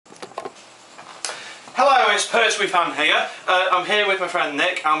it's Pertwee Fan here. I'm here with my friend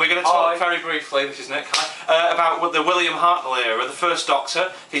Nick, and we're going to talk very briefly, this is Nick, about the William Hartnell era, the first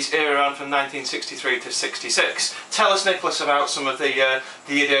Doctor. He's era around from 1963 to 66. Tell us, Nicholas, about some of the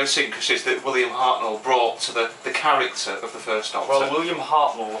idiosyncrasies that William Hartnell brought to the character of the first Doctor. Well, William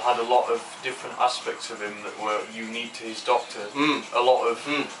Hartnell had a lot of different aspects of him that were unique to his Doctor. A lot of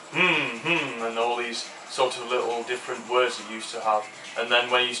and all these sort of little different words he used to have. And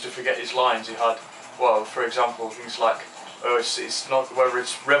then when he used to forget his lines, he had, well, for example, things like, it's not whether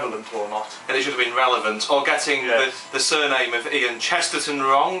it's relevant or not. And it should have been relevant. Or getting the surname of Ian Chesterton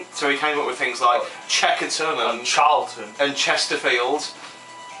wrong, so he came up with things like Checkerton and Charlton and Chesterfield.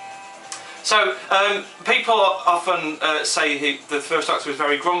 So, people often say the first Doctor was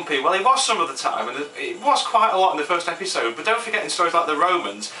very grumpy. Well, he was some of the time, and it was quite a lot in the first episode, but don't forget in stories like the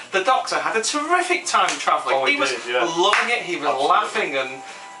Romans, the Doctor had a terrific time travelling. Oh, he was loving it, he was laughing, and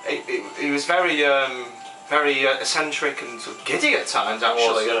he was very eccentric and sort of giddy at times,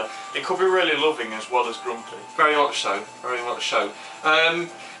 actually. It could be really loving as well as grumpy. Very much so, very much so.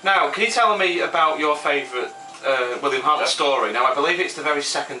 Now, can you tell me about your favourite William Hartnell story? Now, I believe it's the very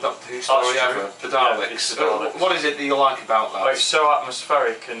second Doctor Who story ever, the Daleks. It's the Daleks. What is it that you like about that? Well, it's so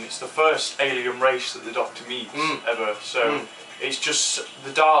atmospheric, and it's the first alien race that the Doctor meets ever. So it's just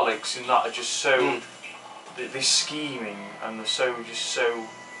the Daleks in that are just so they're scheming, and they're so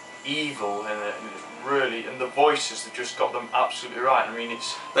evil, and really, and the voices have just got them absolutely right. I mean,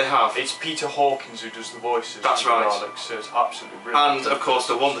 it's Peter Hawkins who does the voices. That's of the right. Daleks, so it's absolutely brilliant. And of course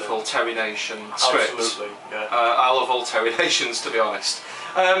the wonderful Terry Nation script. Absolutely, yeah. I love all Terry Nations, to be honest.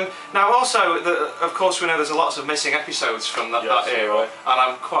 Now also, of course we know there's lots of missing episodes from that era,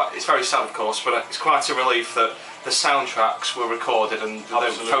 and it's very sad of course, but it's quite a relief that the soundtracks were recorded and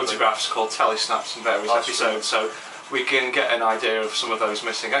the photographs called telesnaps in various episodes, so we can get an idea of some of those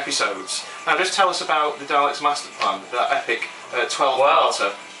missing episodes. Now just tell us about the Daleks Master Plan, that epic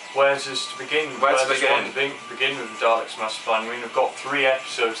 12-parter. Where to begin? Where to begin? Begin with the Daleks Master Plan. I mean, we've got 3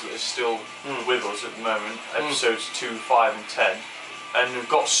 episodes that are still with us at the moment, episodes 2, 5 and 10. And we've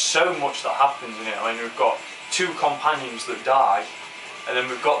got so much that happens in it. I mean, we've got 2 companions that die, and then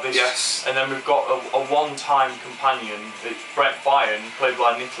we've got this, and then we've got a one-time companion, it's Brett Byron, played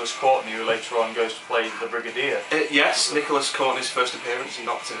by Nicholas Courtney, who later on goes to play the Brigadier. Yes, Nicholas Courtney's first appearance in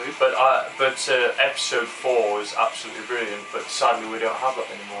Doctor Who. But episode 4 is absolutely brilliant, but sadly we don't have that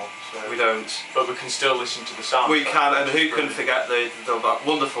anymore. So. We don't. But we can still listen to the sound. We can, and who can forget that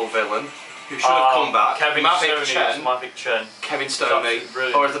wonderful villain who should have come back, Kevin Chen. Kevin Stoney,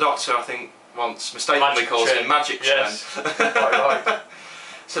 or as the Doctor I think once mistakenly calls him Magic Chen. Right.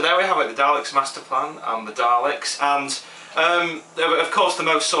 So there we have it, the Daleks Master Plan and the Daleks, and of course the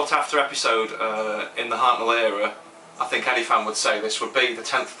most sought after episode in the Hartnell era, I think any fan would say this, would be the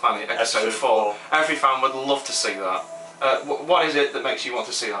 10th Planet, episode 4. Every fan would love to see that. What is it that makes you want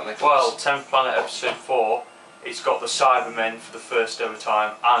to see that, Nicholas? Well, 10th Planet episode 4, it's got the Cybermen for the first ever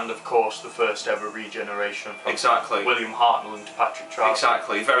time, and of course the first ever regeneration from William Hartnell and Patrick Troughton.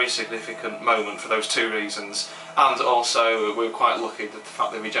 Exactly, very significant moment for those 2 reasons. And also we were quite lucky that the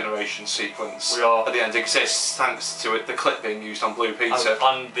fact the regeneration sequence at the end exists thanks to the clip being used on Blue Peter.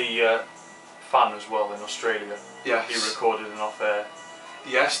 And the fan as well in Australia. Yes. He recorded an off-air.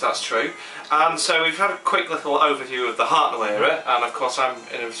 Yes, that's true. And so we've had a quick little overview of the Hartnell era, and of course I'm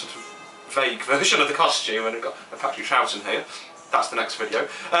in a sort of vague version of the costume, and I've got Patrick Troughton here. That's the next video.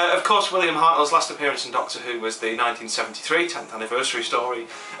 Of course, William Hartnell's last appearance in Doctor Who was the 1973 10th anniversary story,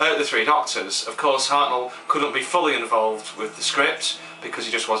 The Three Doctors. Of course, Hartnell couldn't be fully involved with the script because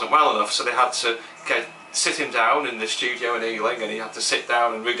he just wasn't well enough, so they had to sit him down in the studio in Ealing, and he had to sit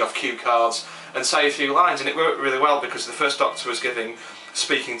down and read off cue cards and say a few lines, and it worked really well because the first Doctor was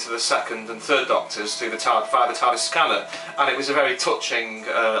speaking to the second and third Doctors through via the TARDIS scanner, and it was a very touching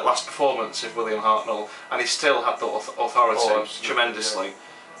last performance of William Hartnell, and he still had the authority tremendously.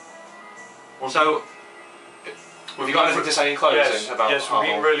 Yeah. So, have you got anything to say in closing about Hartnell? Yes, we've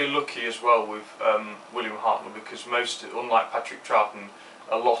been really lucky as well with William Hartnell, because unlike Patrick Troughton,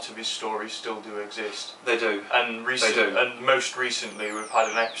 a lot of his stories still do exist. They do. And most recently we've had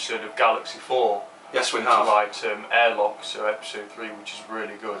an episode of Galaxy 4. Yes, we have. Airlock, so episode 3, which is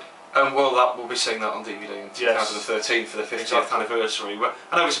really good. We'll be seeing that on DVD in 2013 for the 50th anniversary.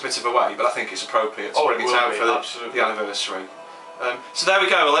 I know it's a bit of a way, but I think it's appropriate to bring it out for the anniversary. So there we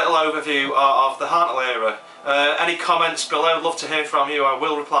go, a little overview of the Hartnell era. Any comments below? Love to hear from you. I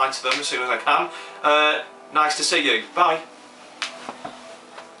will reply to them as soon as I can. Nice to see you. Bye.